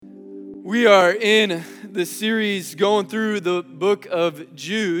We are in the series going through the book of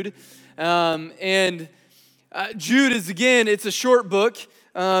Jude. And Jude is, again, it's a short book.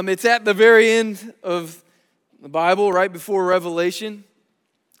 It's at the very end of the Bible, right before Revelation.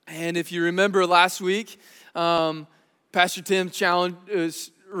 And if you remember last week, Pastor Tim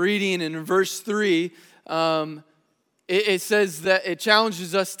was reading in verse 3, it says that it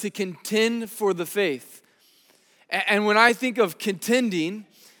challenges us to contend for the faith. And when I think of contending,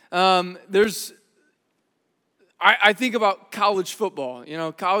 I think about college football. You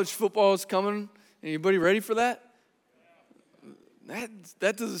know, college football is coming. Anybody ready for that?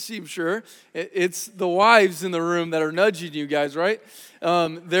 That doesn't seem sure. It's the wives in the room that are nudging you guys, right?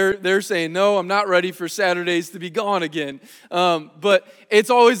 They're saying, no, I'm not ready for Saturdays to be gone again. But it's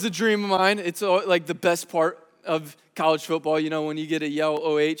always a dream of mine. It's like the best part of college football. You know, when you get to yell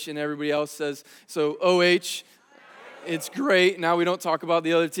OH and everybody else says, so OH. It's great. Now we don't talk about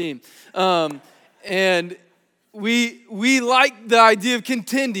the other team. And we like the idea of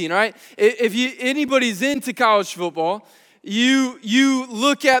contending, right? If anybody's into college football, you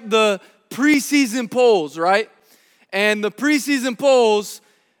look at the preseason polls, right? And the preseason polls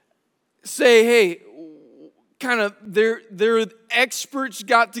say, hey, kind of their experts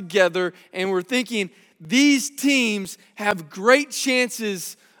got together and were thinking these teams have great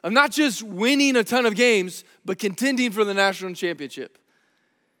chances of not just winning a ton of games, but contending for the national championship.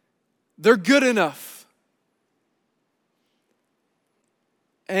 They're good enough.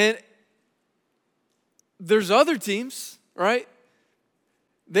 And there's other teams, right?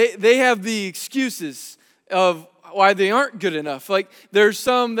 They have the excuses of why they aren't good enough. Like there's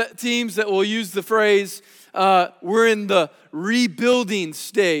some teams that will use the phrase, we're in the rebuilding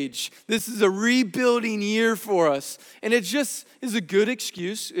stage. This is a rebuilding year for us. And it just is a good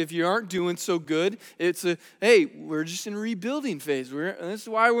excuse if you aren't doing so good. It's hey, we're just in rebuilding phase. This is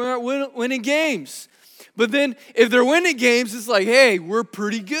why we aren't winning games. But then if they're winning games, it's like, hey, we're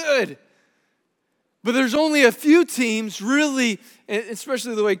pretty good. But there's only a few teams really,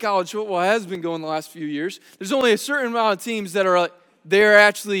 especially the way college football has been going the last few years, there's only a certain amount of teams that are they're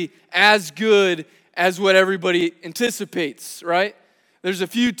actually as good as what everybody anticipates, right? There's a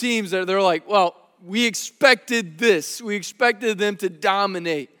few teams that they're like, well, we expected this. We expected them to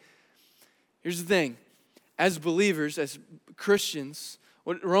dominate. Here's the thing. As believers, as Christians,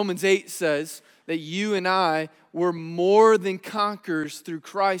 what Romans 8 says, that you and I were more than conquerors through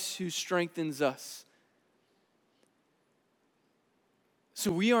Christ who strengthens us.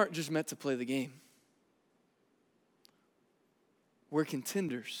 So we aren't just meant to play the game. We're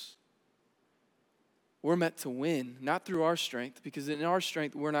contenders. We're meant to win, not through our strength, because in our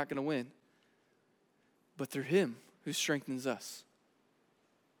strength, we're not going to win, but through Him who strengthens us.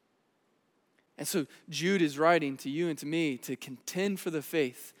 And so Jude is writing to you and to me to contend for the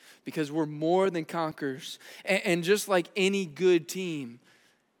faith because we're more than conquerors. And just like any good team,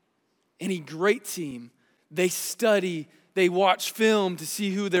 any great team, they study, they watch film to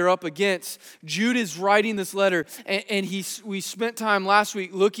see who they're up against. Jude is writing this letter, and we spent time last week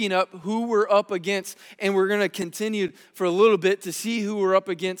looking up who we're up against, and we're going to continue for a little bit to see who we're up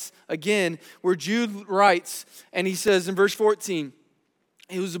against again, where Jude writes, and he says in verse 14,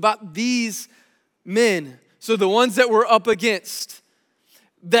 it was about these men, so the ones that we're up against,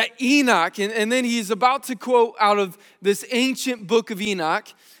 that Enoch, and then he's about to quote out of this ancient book of Enoch,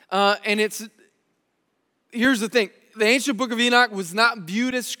 and here's the thing. The ancient book of Enoch was not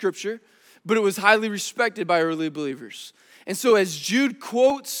viewed as scripture, but it was highly respected by early believers. And so as Jude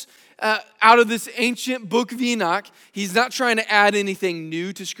quotes out of this ancient book of Enoch, he's not trying to add anything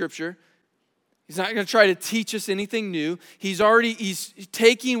new to scripture. He's not going to try to teach us anything new. He's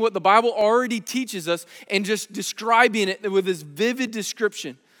taking what the Bible already teaches us and just describing it with this vivid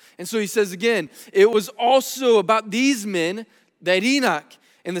description. And so he says again, it was also about these men that Enoch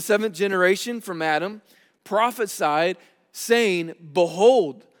in the seventh generation from Adam prophesied, saying,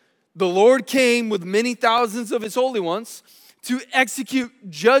 behold, the Lord came with many thousands of his holy ones to execute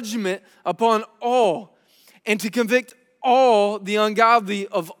judgment upon all and to convict all the ungodly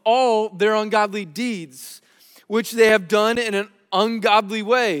of all their ungodly deeds, which they have done in an ungodly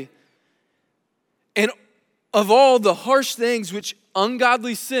way, and of all the harsh things which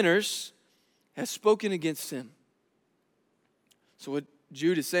ungodly sinners have spoken against him. So what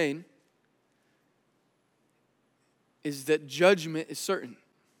Jude is saying is that judgment is certain.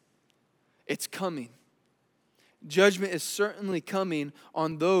 It's coming. Judgment is certainly coming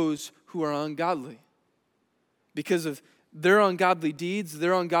on those who are ungodly because of their ungodly deeds,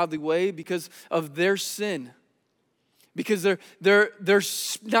 their ungodly way, because of their sin. Because they're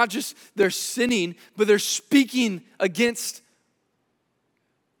not just they're sinning, but they're speaking against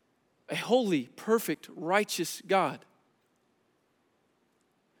a holy, perfect, righteous God.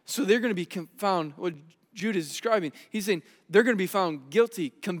 So they're going to be found, what Jude is describing, he's saying they're going to be found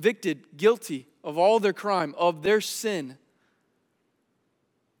guilty, convicted, guilty of all their crime, of their sin.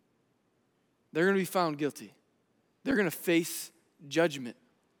 They're going to be found guilty. They're going to face judgment.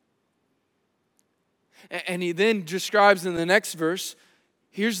 And he then describes in the next verse,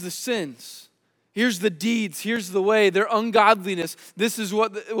 here's the sins. Here's the deeds. Here's the way. Their ungodliness. This is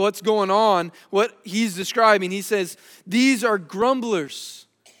what's going on, what he's describing. He says, these are grumblers.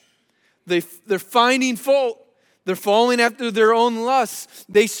 They're finding fault. They're falling after their own lusts.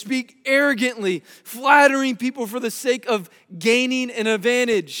 They speak arrogantly, flattering people for the sake of gaining an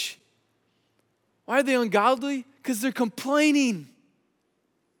advantage. Why are they ungodly? Because they're complaining.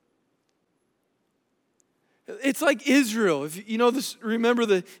 It's like Israel. If you know this, remember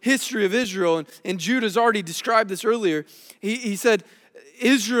the history of Israel, and Jude has already described this earlier. He said,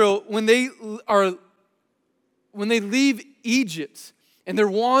 Israel, when they leave Egypt and they're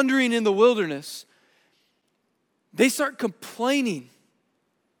wandering in the wilderness, they start complaining.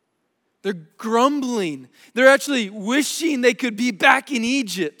 They're grumbling. They're actually wishing they could be back in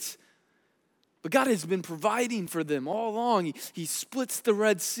Egypt. But God has been providing for them all along. He splits the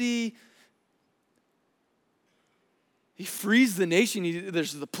Red Sea. He frees the nation.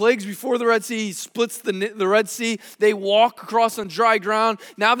 There's the plagues before the Red Sea. He splits the Red Sea. They walk across on dry ground.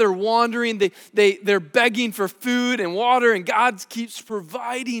 Now they're wandering. They're begging for food and water, and God keeps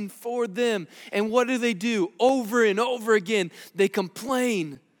providing for them. And what do? Over and over again, they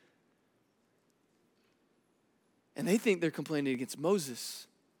complain. And they think they're complaining against Moses,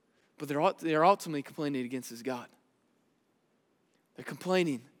 but they're ultimately complaining against his God. They're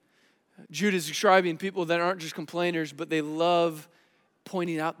complaining. Jude is describing people that aren't just complainers, but they love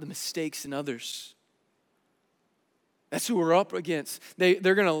pointing out the mistakes in others. That's who we're up against. They're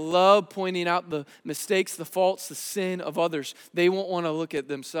going to love pointing out the mistakes, the faults, the sin of others. They won't want to look at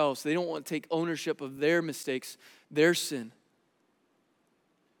themselves. They don't want to take ownership of their mistakes, their sin.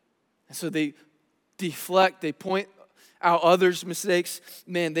 And so they deflect, they point out others' mistakes.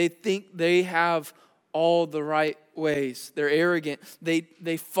 Man, they think they have all the right ways. They're arrogant.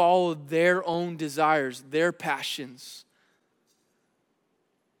 They follow their own desires, their passions.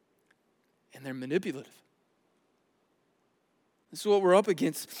 And they're manipulative. This is what we're up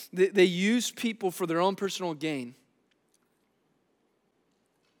against. They use people for their own personal gain.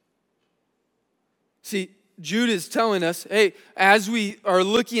 See, Jude is telling us, hey, as we are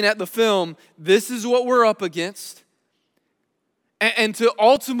looking at the film, this is what we're up against. And to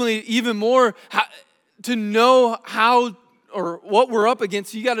ultimately, even more, to know how or what we're up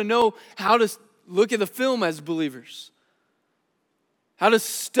against, you got to know how to look at the film as believers. How to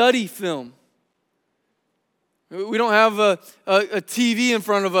study film. We don't have a TV in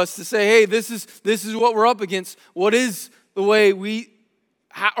front of us to say, hey, this is what we're up against. What is the way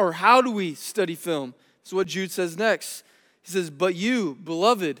how do we study film? That's what Jude says next. He says, but you,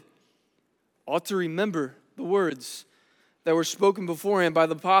 beloved, ought to remember the words that were spoken beforehand by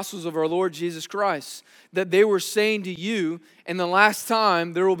the apostles of our Lord Jesus Christ, that they were saying to you, in the last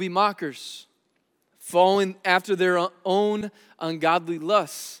time there will be mockers, following after their own ungodly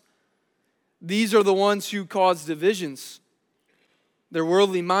lusts. These are the ones who cause divisions. They're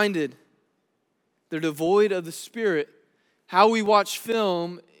worldly minded. They're devoid of the Spirit. How we watch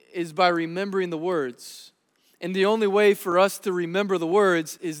film is by remembering the words. And the only way for us to remember the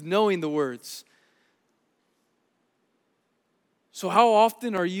words is knowing the words. So how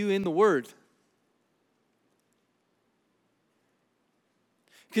often are you in the Word?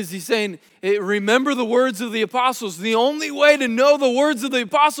 Because he's saying, remember the words of the apostles. The only way to know the words of the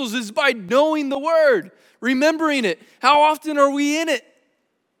apostles is by knowing the Word, remembering it. How often are we in it?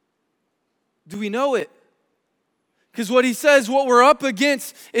 Do we know it? Because what he says, what we're up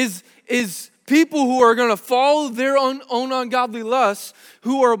against is people who are going to follow their own ungodly lusts,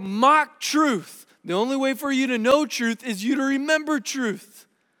 who are mock truth. The only way for you to know truth is you to remember truth.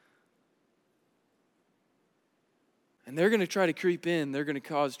 And they're going to try to creep in. They're going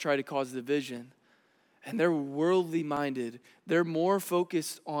to try to cause division. And they're worldly minded. They're more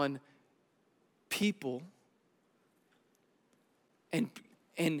focused on people and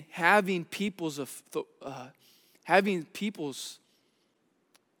having people's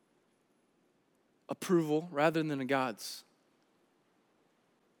approval rather than God's.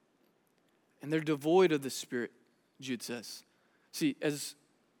 And they're devoid of the Spirit, Jude says. See, as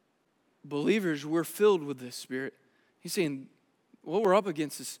believers, we're filled with the Spirit. He's saying what we're up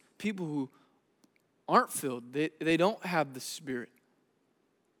against is people who aren't filled. They don't have the Spirit.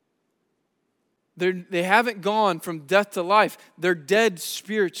 They haven't gone from death to life. They're dead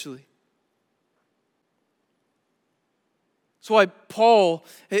spiritually. That's why Paul,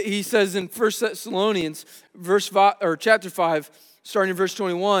 he says in 1 Thessalonians chapter 5, starting in verse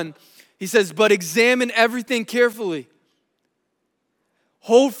 21, he says, but examine everything carefully.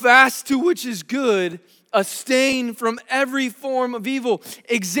 Hold fast to which is good, abstain from every form of evil.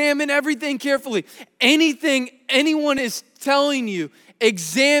 Examine everything carefully. Anything anyone is telling you,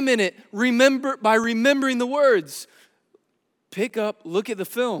 examine it. By remembering the words. Pick up, look at the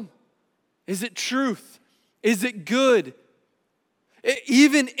film. Is it truth? Is it good?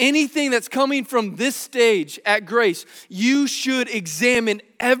 Even anything that's coming from this stage at Grace, you should examine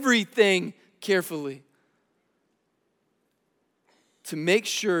everything carefully to make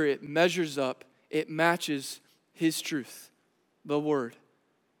sure it measures up, it matches His truth, the Word.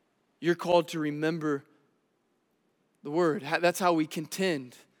 You're called to remember the Word. That's how we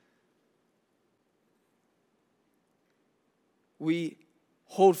contend. We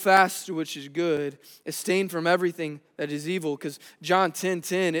hold fast to which is good, abstain from everything that is evil. Because John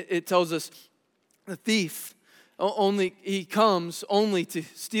 10:10, it tells us the thief, he comes only to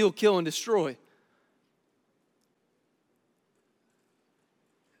steal, kill, and destroy.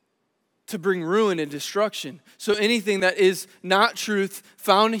 To bring ruin and destruction. So anything that is not truth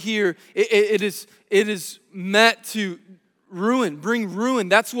found here, it is meant to bring ruin.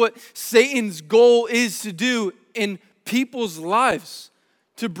 That's what Satan's goal is to do in people's lives.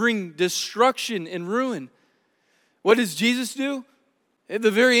 To bring destruction and ruin. What does Jesus do? At the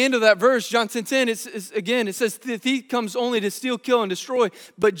very end of that verse, John 10:10, it says, the thief comes only to steal, kill, and destroy,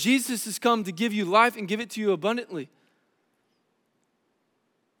 but Jesus has come to give you life and give it to you abundantly.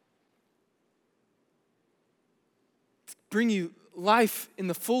 To bring you life in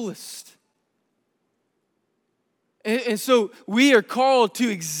the fullest. And so we are called to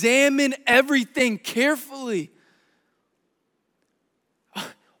examine everything carefully.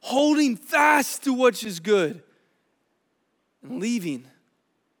 Holding fast to what is good and leaving,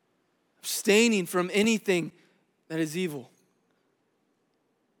 abstaining from anything that is evil.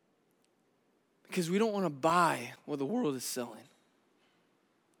 Because we don't want to buy what the world is selling.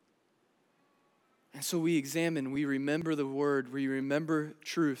 And so we examine, we remember the Word, we remember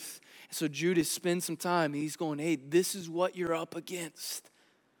truth. And so Judas spends some time, he's going, hey, this is what you're up against.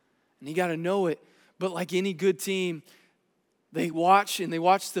 And you got to know it. But like any good team, they watch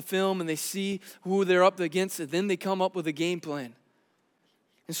the film and they see who they're up against, and then they come up with a game plan.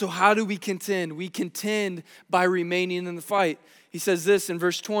 And so how do we contend? We contend by remaining in the fight. He says this in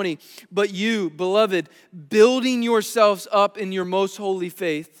verse 20, but you, beloved, building yourselves up in your most holy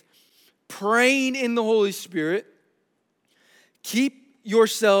faith, praying in the Holy Spirit, keep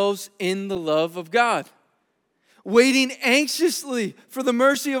yourselves in the love of God, waiting anxiously for the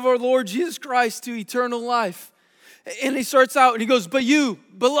mercy of our Lord Jesus Christ to eternal life. And he starts out and he goes, but you,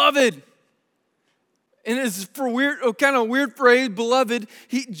 beloved. And it's kind of weird phrase, beloved.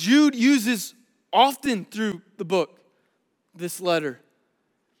 Jude uses often through the book, this letter.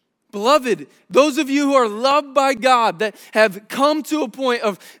 Beloved, those of you who are loved by God, that have come to a point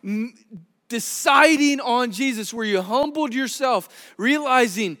of deciding on Jesus, where you humbled yourself,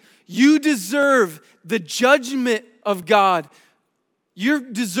 realizing you deserve the judgment of God.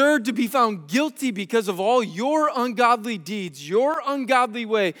 You deserve to be found guilty because of all your ungodly deeds, your ungodly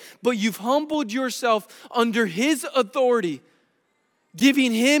way, but you've humbled yourself under His authority,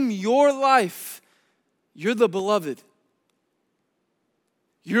 giving Him your life. You're the beloved.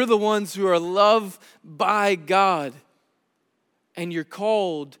 You're the ones who are loved by God, and you're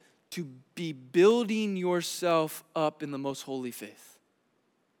called to be building yourself up in the most holy faith.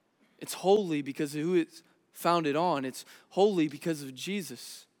 It's holy because of who it's founded on. It's holy because of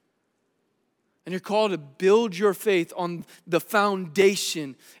Jesus. And you're called to build your faith on the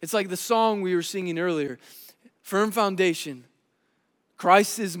foundation. It's like the song we were singing earlier. Firm foundation.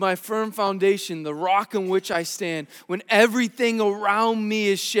 Christ is my firm foundation, the rock on which I stand. When everything around me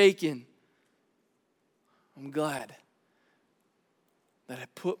is shaken, I'm glad that I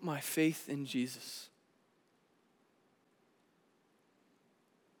put my faith in Jesus.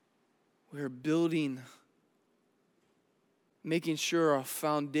 We're building, making sure our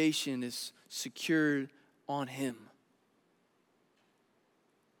foundation is secured on Him.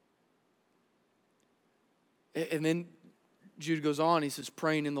 And then Jude goes on, he says,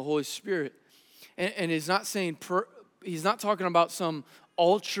 praying in the Holy Spirit. And he's not saying, he's not talking about some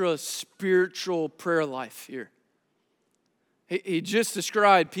ultra spiritual prayer life here. He just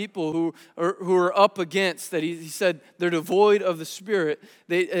described people who are up against that. He said they're devoid of the Spirit.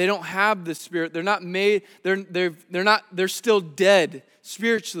 They don't have the Spirit. They're not made. They're still dead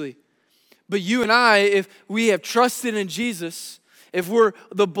spiritually. But you and I, if we have trusted in Jesus, if we're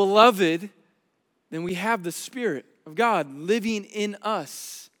the beloved, then we have the Spirit of God living in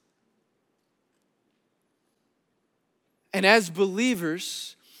us. And as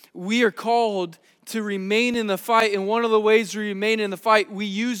believers, we are called to remain in the fight. And one of the ways we remain in the fight, we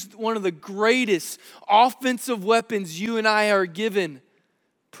use one of the greatest offensive weapons you and I are given,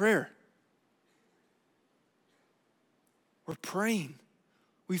 prayer. We're praying.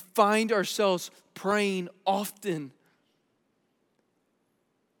 We find ourselves praying often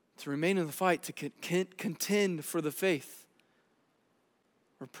to remain in the fight, to contend for the faith.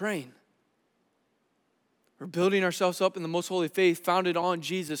 We're praying. We're building ourselves up in the most holy faith founded on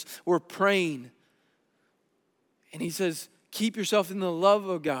Jesus. We're praying. And he says, keep yourself in the love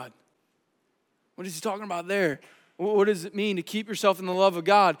of God. What is he talking about there? What does it mean to keep yourself in the love of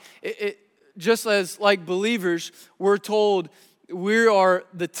God? Just as like believers, we're told we are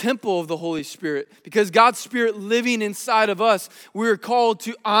the temple of the Holy Spirit. Because God's Spirit living inside of us, we're called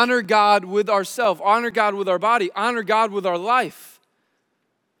to honor God with ourselves, honor God with our body, honor God with our life.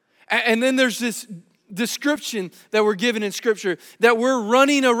 And then there's this description that we're given in Scripture, that we're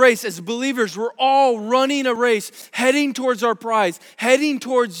running a race. As believers, we're all running a race, heading towards our prize, heading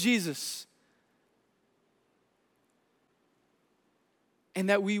towards Jesus. And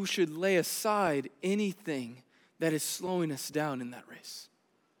that we should lay aside anything that is slowing us down in that race.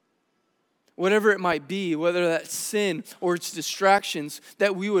 Whatever it might be, whether that's sin or it's distractions,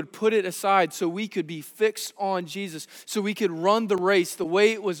 that we would put it aside so we could be fixed on Jesus, so we could run the race the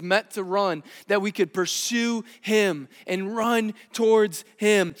way it was meant to run, that we could pursue Him and run towards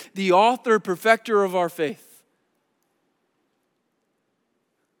Him, the author, perfecter of our faith.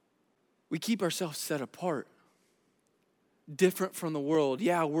 We keep ourselves set apart, different from the world.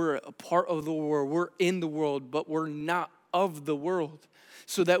 Yeah, we're a part of the world, we're in the world, but we're not of the world.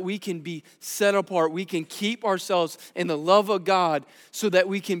 So that we can be set apart. We can keep ourselves in the love of God so that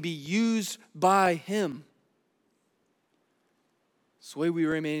we can be used by Him. It's the way we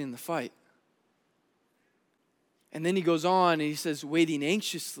remain in the fight. And then he goes on and he says, waiting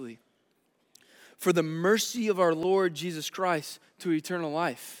anxiously for the mercy of our Lord Jesus Christ to eternal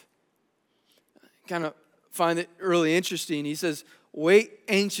life. Kind of find it really interesting. He says, wait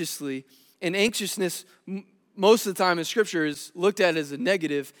anxiously. And anxiousness, most of the time in Scripture, is looked at as a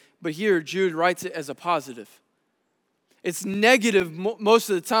negative, but here Jude writes it as a positive. It's negative most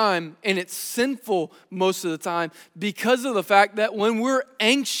of the time, and it's sinful most of the time because of the fact that when we're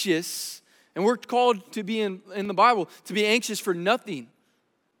anxious, and we're called to be in the Bible, to be anxious for nothing.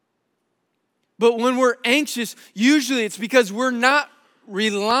 But when we're anxious, usually it's because we're not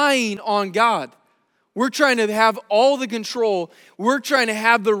relying on God. We're trying to have all the control. We're trying to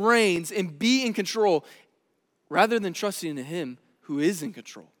have the reins and be in control, rather than trusting in Him who is in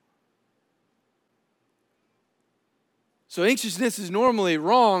control. So anxiousness is normally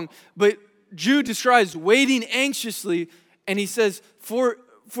wrong, but Jude describes waiting anxiously, and he says for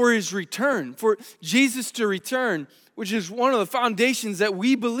His return, for Jesus to return, which is one of the foundations that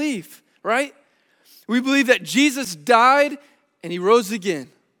we believe, right? We believe that Jesus died and He rose again.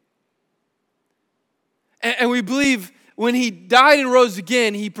 And we believe when He died and rose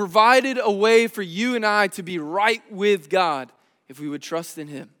again, He provided a way for you and I to be right with God if we would trust in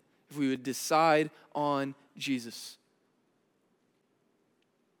Him, if we would decide on Jesus.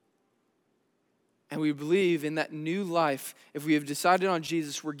 And we believe in that new life. If we have decided on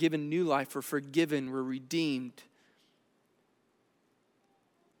Jesus, we're given new life, we're forgiven, we're redeemed.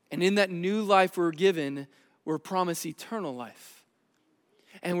 And in that new life we're given, we're promised eternal life.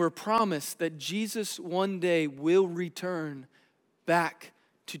 And we're promised that Jesus one day will return back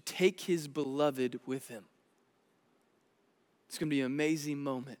to take His beloved with Him. It's going to be an amazing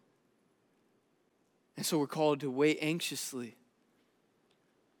moment. And so we're called to wait anxiously.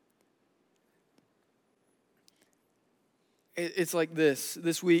 It's like this.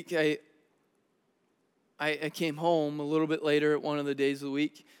 This week I came home a little bit later at one of the days of the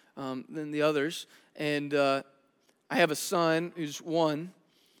week than the others. And I have a son who's 1.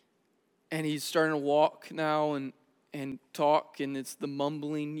 And he's starting to walk now and talk, and it's the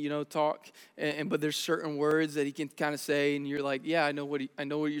mumbling, talk. But there's certain words that he can kind of say, and you're like, yeah, I know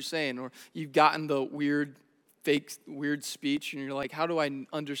what you're saying. Or you've gotten the fake weird speech, and you're like, how do I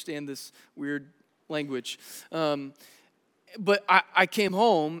understand this weird language? But I came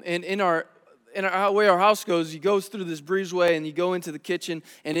home, and in our way our house goes, he goes through this breezeway, and you go into the kitchen,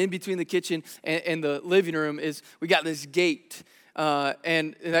 and in between the kitchen and the living room we got this gate.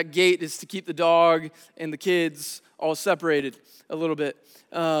 And that gate is to keep the dog and the kids all separated a little bit,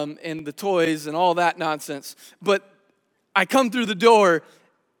 and the toys and all that nonsense. But I come through the door,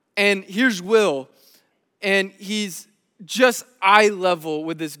 and here's Will, and he's just eye level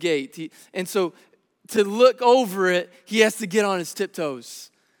with this gate. And so to look over it, he has to get on his tiptoes.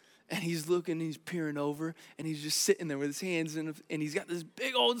 And he's looking, he's peering over, and he's just sitting there with his hands and he's got this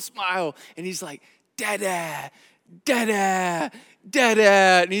big old smile. And he's like, Dada, Dada,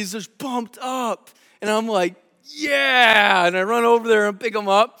 Dada. And he's just pumped up. And I'm like, yeah. And I run over there and pick him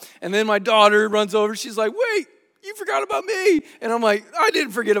up. And then my daughter runs over. She's like, wait, you forgot about me. And I'm like, I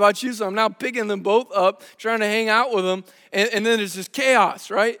didn't forget about you. So I'm now picking them both up, trying to hang out with them. And then there's just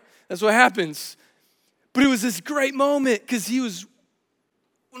chaos, right? That's what happens. But it was this great moment because he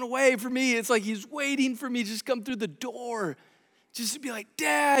went away for me. It's like he's waiting for me to just come through the door. Just to be like,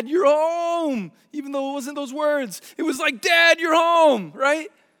 Dad, you're home. Even though it wasn't those words. It was like, Dad, you're home, right?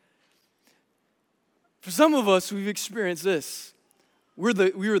 For some of us, we've experienced this. We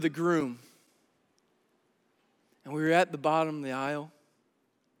were the groom. And we were at the bottom of the aisle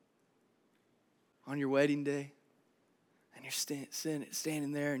on your wedding day. And you're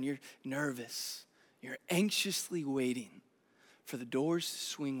standing there and you're nervous. You're anxiously waiting for the doors to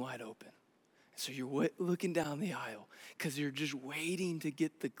swing wide open. So you're looking down the aisle because you're just waiting to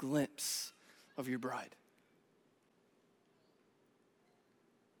get the glimpse of your bride.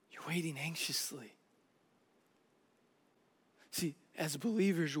 You're waiting anxiously. See, as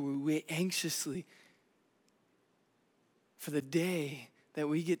believers, we wait anxiously for the day that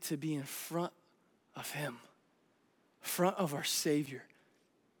we get to be in front of Him, front of our Savior,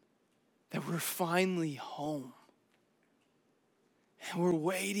 that we're finally home. And we're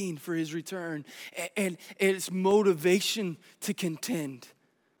waiting for His return. And it's motivation to contend.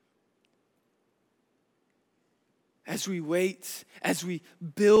 As we wait, as we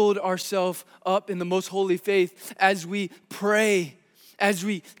build ourselves up in the most holy faith, as we pray, as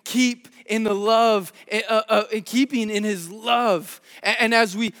we keep in the love, keeping in His love, and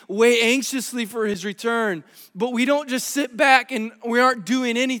as we wait anxiously for His return. But we don't just sit back and we aren't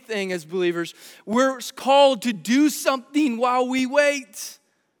doing anything as believers. We're called to do something while we wait.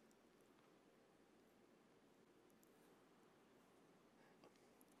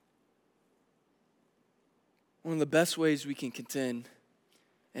 One of the best ways we can contend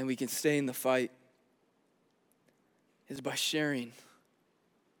and we can stay in the fight is by sharing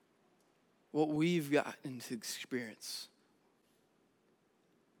what we've gotten to experience.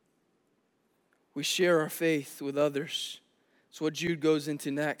 We share our faith with others. It's what Jude goes into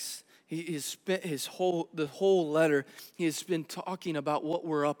next. He has spent the whole letter, he has been talking about what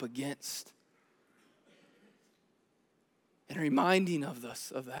we're up against and reminding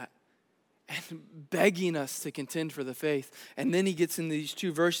us of that. And begging us to contend for the faith. And then he gets in these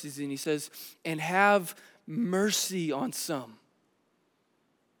two verses and he says, and have mercy on some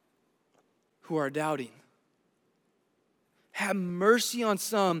who are doubting. Have mercy on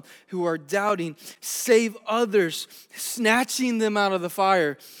some who are doubting. Save others, snatching them out of the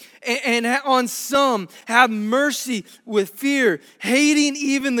fire. And on some, have mercy with fear, hating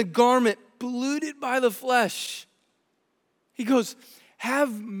even the garment polluted by the flesh. He goes,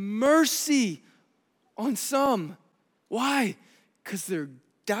 have mercy on some. Why? Because they're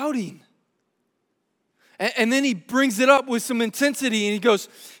doubting. And then he brings it up with some intensity and he goes,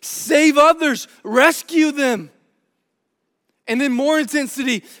 save others, rescue them. And then more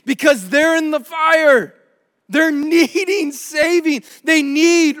intensity because they're in the fire. They're needing saving. They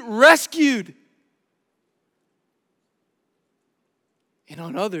need rescued. And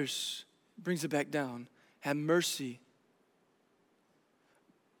on others, brings it back down. Have mercy.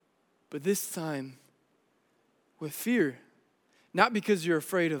 But this time, with fear. Not because you're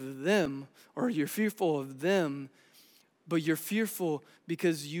afraid of them or you're fearful of them, but you're fearful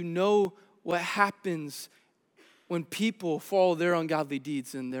because you know what happens when people follow their ungodly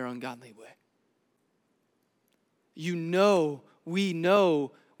deeds in their ungodly way. We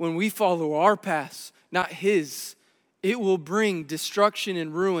know when we follow our paths, not His, it will bring destruction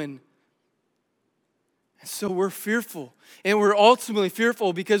and ruin. And so we're fearful. And we're ultimately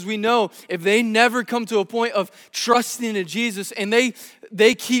fearful because we know if they never come to a point of trusting in Jesus and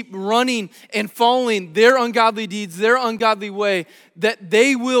they keep running and following their ungodly deeds, their ungodly way, that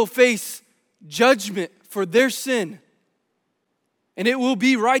they will face judgment for their sin. And it will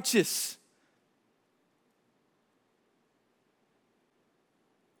be righteous.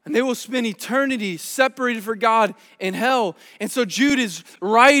 And they will spend eternity separated from God in hell. And so Jude is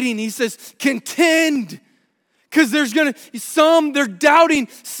writing, he says, contend. Because there's going to, some, they're doubting,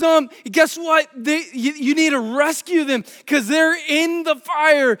 some, guess what? You need to rescue them because they're in the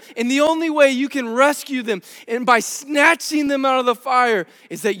fire. And the only way you can rescue them and by snatching them out of the fire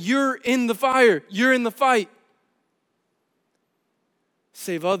is that you're in the fire. You're in the fight.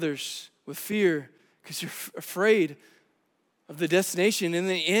 Save others with fear because you're afraid of the destination. And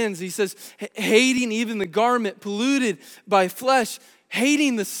then he ends, he says, hating even the garment polluted by flesh,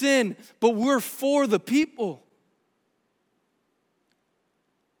 hating the sin, but we're for the people.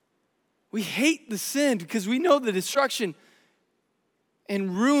 We hate the sin because we know the destruction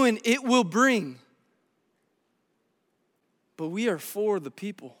and ruin it will bring. But we are for the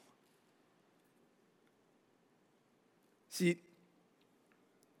people. See,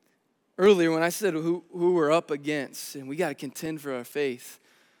 earlier when I said who we're up against and we got to contend for our faith,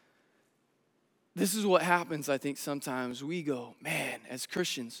 this is what happens, I think, sometimes. We go, man, as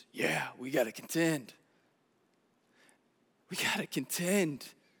Christians, yeah, we got to contend. We got to contend.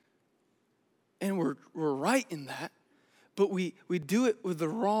 And we're right in that, but we do it with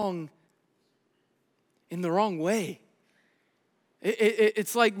in the wrong way.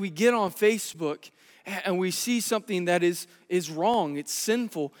 It's like we get on Facebook and we see something that is wrong, it's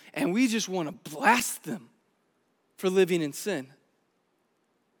sinful, and we just want to blast them for living in sin.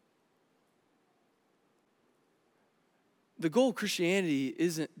 The goal of Christianity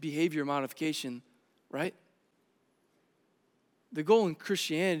isn't behavior modification, right? The goal in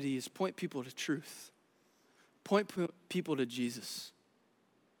Christianity is point people to truth. Point people to Jesus.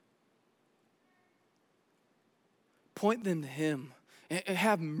 Point them to Him. And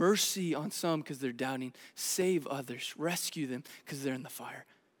have mercy on some because they're doubting. Save others. Rescue them because they're in the fire.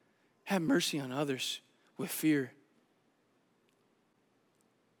 Have mercy on others with fear.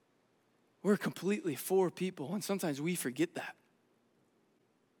 We're completely for people, and sometimes we forget that.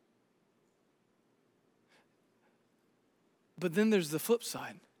 But then there's the flip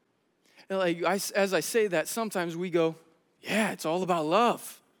side. As I say that, sometimes we go, yeah, it's all about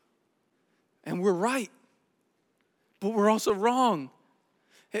love. And we're right. But we're also wrong.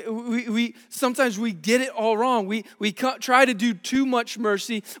 We sometimes we get it all wrong. We try to do too much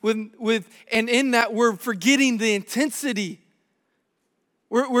mercy and in that we're forgetting the intensity.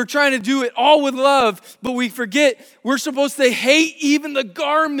 We're trying to do it all with love, but we forget we're supposed to hate even the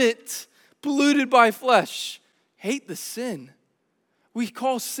garment polluted by flesh. Hate the sin. We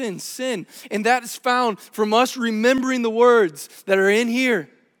call sin, sin. And that is found from us remembering the words that are in here.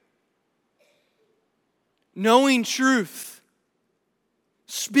 Knowing truth.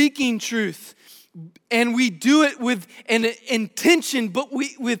 Speaking truth. And we do it with an intention, but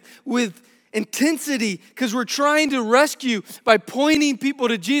with intensity, because we're trying to rescue by pointing people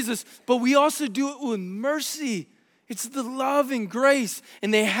to Jesus, but we also do it with mercy. It's the love and grace,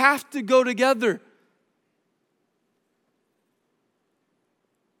 and they have to go together.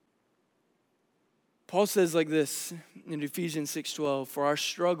 Paul says like this in Ephesians 6:12, for our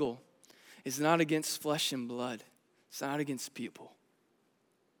struggle is not against flesh and blood. It's not against people.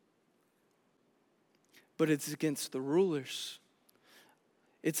 But it's against the rulers.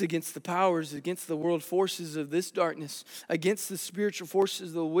 It's against the powers, against the world forces of this darkness, against the spiritual forces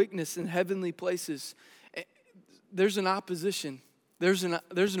of the wickedness in heavenly places. There's an opposition. There's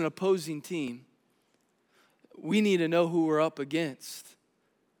an opposing team. We need to know who we're up against.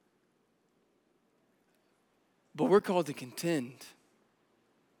 But we're called to contend.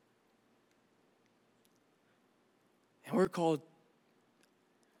 And we're called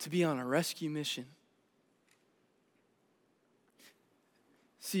to be on a rescue mission.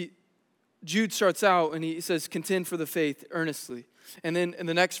 See, Jude starts out and he says, contend for the faith earnestly. And then in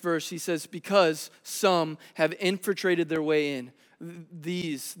the next verse, he says, because some have infiltrated their way in.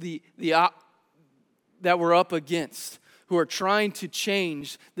 That we're up against, who are trying to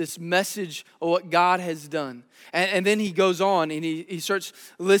change this message of what God has done. And then he goes on and he starts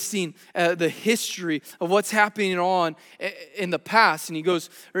listing the history of what's happening on in the past. And he goes,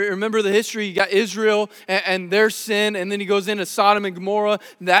 remember the history, you got Israel and their sin, and then he goes into Sodom and Gomorrah,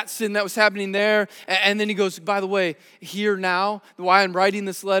 that sin that was happening there. And then he goes, by the way, here now, why I'm writing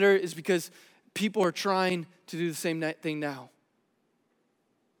this letter is because people are trying to do the same thing now.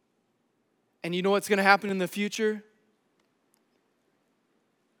 And you know what's going to happen in the future?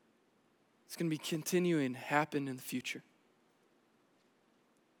 It's going to be continuing to happen in the future.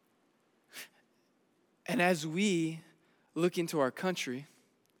 And as we look into our country,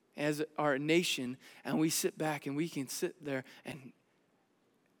 as our nation, and we sit back and we can sit there and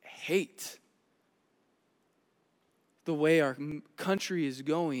hate the way our country is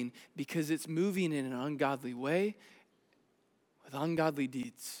going because it's moving in an ungodly way with ungodly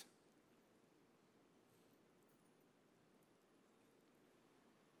deeds.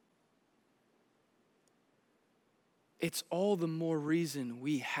 It's all the more reason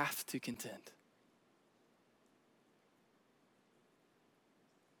we have to contend.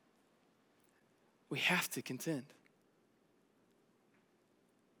 We have to contend.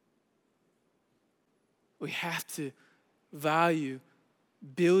 We have to value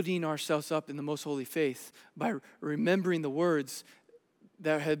building ourselves up in the most holy faith by remembering the words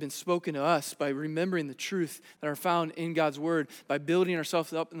that have been spoken to us, by remembering the truth that are found in God's word, by building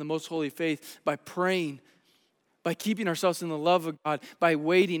ourselves up in the most holy faith, by praying, by keeping ourselves in the love of God, by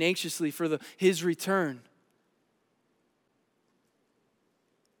waiting anxiously for His return,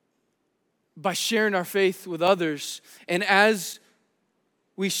 by sharing our faith with others. And as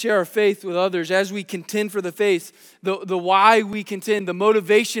we share our faith with others, as we contend for the faith, the why we contend, the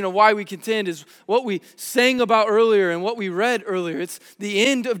motivation of why we contend is what we sang about earlier and what we read earlier. It's the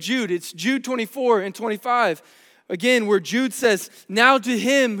end of Jude. It's Jude 24 and 25. Again, where Jude says, now to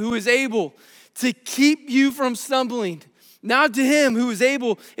Him who is able to keep you from stumbling. Now to Him who is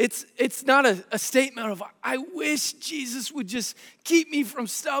able. It's not a statement of, I wish Jesus would just keep me from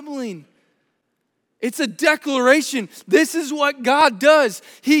stumbling. It's a declaration. This is what God does.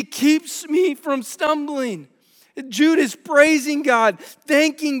 He keeps me from stumbling. Jude is praising God,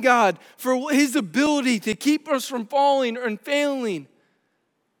 thanking God for His ability to keep us from falling and failing.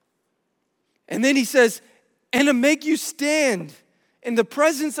 And then he says, and to make you stand in the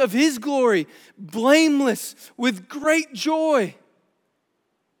presence of His glory, blameless, with great joy.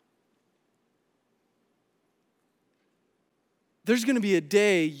 There's going to be a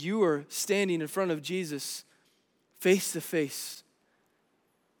day you are standing in front of Jesus face to face,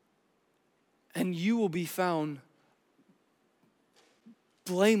 and you will be found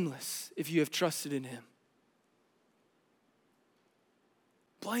blameless if you have trusted in Him.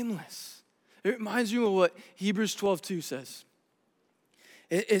 Blameless. It reminds me of what Hebrews 12:2 says.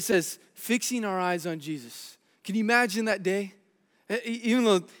 It says, fixing our eyes on Jesus. Can you imagine that day? Even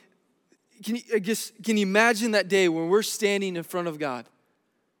though, can you imagine that day when we're standing in front of God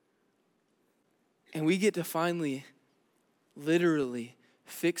and we get to finally, literally,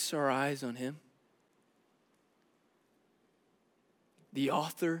 fix our eyes on Him? The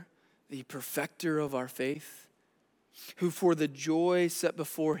author, the perfecter of our faith, who for the joy set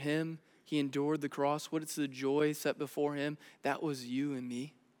before Him, He endured the cross. What is the joy set before Him? That was you and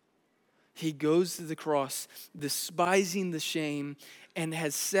me. He goes to the cross, despising the shame, and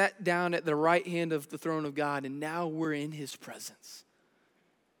has sat down at the right hand of the throne of God, and now we're in His presence.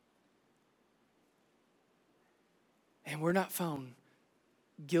 And we're not found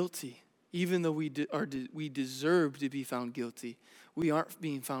guilty, even though we deserve to be found guilty. We aren't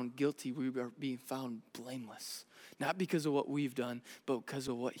being found guilty, we are being found blameless. Not because of what we've done, but because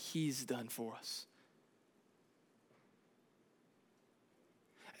of what He's done for us.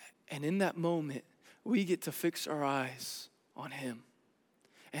 And in that moment, we get to fix our eyes on Him.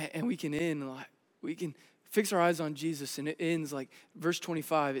 And we can fix our eyes on Jesus, and it ends like verse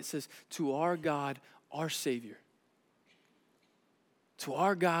 25. It says, to our God, our Savior. To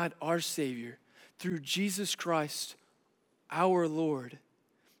our God, our Savior, through Jesus Christ, our Lord,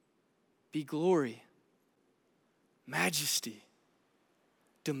 be glory, majesty,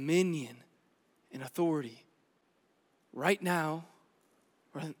 dominion, and authority. Right now,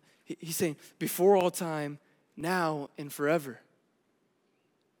 He's saying, before all time, now and forever.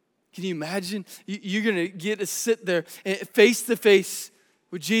 Can you imagine? You're going to get to sit there face to face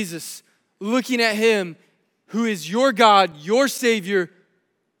with Jesus, looking at Him, who is your God, your Savior,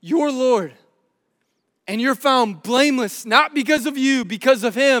 your Lord. And you're found blameless, not because of you, because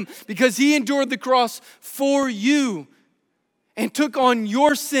of Him, because He endured the cross for you and took on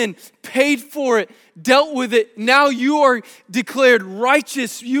your sin, paid for it, dealt with it. Now you are declared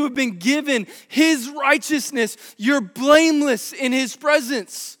righteous. You have been given His righteousness. You're blameless in His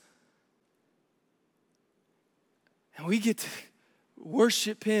presence. And we get to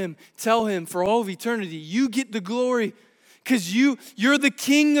worship Him, tell Him for all of eternity, you get the glory. Because you're the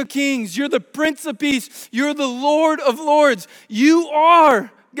King of Kings. You're the Prince of Peace. You're the Lord of Lords. You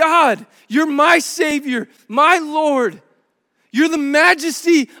are God. You're my Savior, my Lord. You're the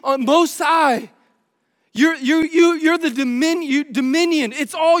majesty on Most High. You're the dominion.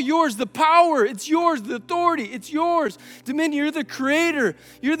 It's all yours. The power, it's yours. The authority, it's yours. Dominion, you're the creator.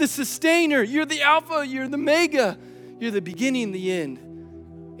 You're the sustainer. You're the Alpha. You're the Omega. You're the beginning and the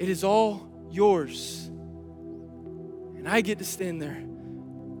end. It is all yours. And I get to stand there.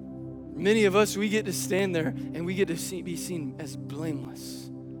 Many of us, we get to stand there and we get to be seen as blameless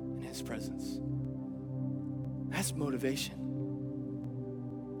in His presence. That's motivation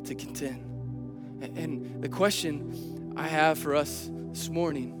to contend. And the question I have for us this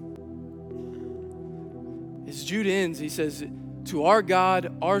morning is Jude ends, he says, to our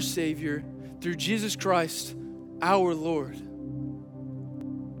God, our Savior, through Jesus Christ, our Lord.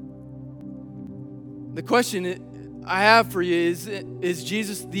 The question I have for you is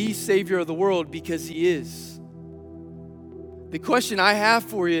Jesus the Savior of the world? Because He is. The question I have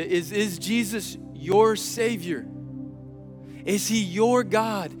for you is Jesus your Savior? Is He your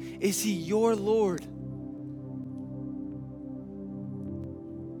God? Is He your Lord?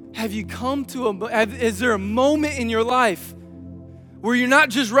 Have you come to is there a moment in your life where you're not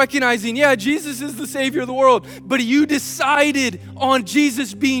just recognizing, yeah, Jesus is the Savior of the world, but you decided on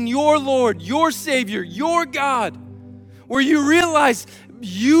Jesus being your Lord, your Savior, your God, where you realize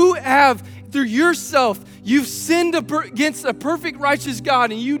you have, through yourself, you've sinned against a perfect righteous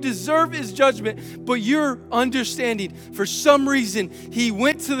God and you deserve His judgment, but you're understanding for some reason He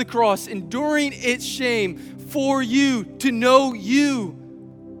went to the cross enduring its shame for you to know you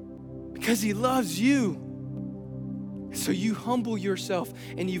because He loves you. So you humble yourself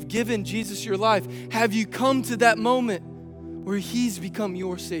and you've given Jesus your life. Have you come to that moment where He's become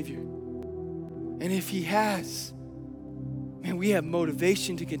your Savior? And if He has, man, we have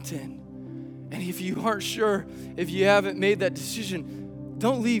motivation to contend. And if you aren't sure, if you haven't made that decision,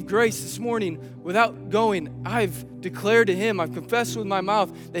 don't leave Grace this morning without going, I've declared to Him, I've confessed with my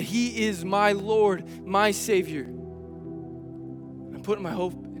mouth that He is my Lord, my Savior. I'm putting my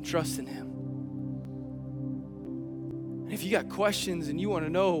hope and trust in Him. And if you got questions and you want to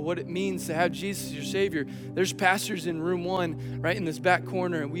know what it means to have Jesus as your Savior, there's pastors in room 1 right in this back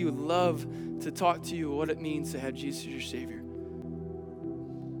corner, and we would love to talk to you what it means to have Jesus as your Savior.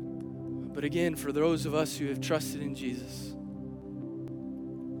 But again, for those of us who have trusted in Jesus,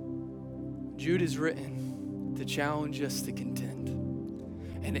 Jude is written to challenge us to contend.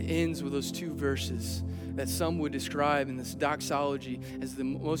 And it ends with those 2 verses that some would describe in this doxology as the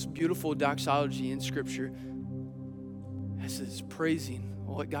most beautiful doxology in Scripture, as it's praising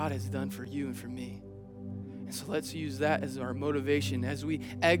what God has done for you and for me. And so let's use that as our motivation as we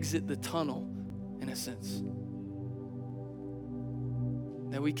exit the tunnel, in a sense,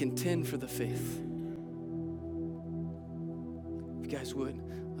 that we contend for the faith. If you guys would,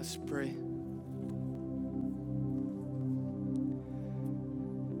 let's pray.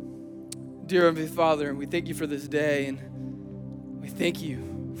 Dear Heavenly Father, we thank you for this day, and we thank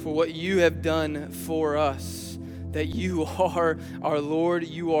you for what you have done for us. That you are our Lord,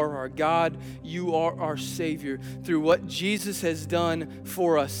 you are our God, you are our Savior. Through what Jesus has done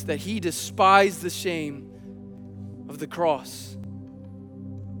for us, that He despised the shame of the cross.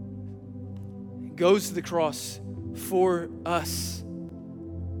 He goes to the cross for us,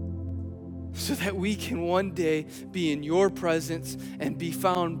 so that we can one day be in your presence and be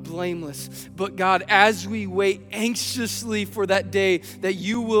found blameless. But God, as we wait anxiously for that day that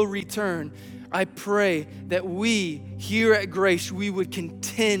you will return, I pray that we here at Grace, we would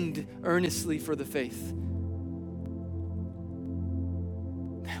contend earnestly for the faith.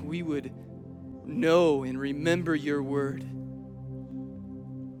 That we would know and remember your word.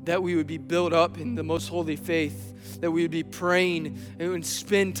 That we would be built up in the most holy faith. That we would be praying and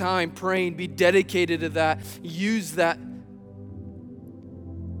spend time praying, be dedicated to that, use that.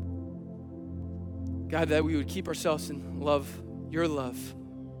 God, that we would keep ourselves in love, your love.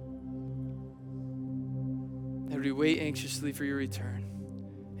 That we wait anxiously for your return,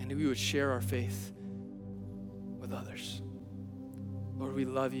 and that we would share our faith with others. Lord, we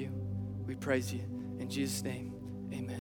love you. We praise you. In Jesus' name, amen.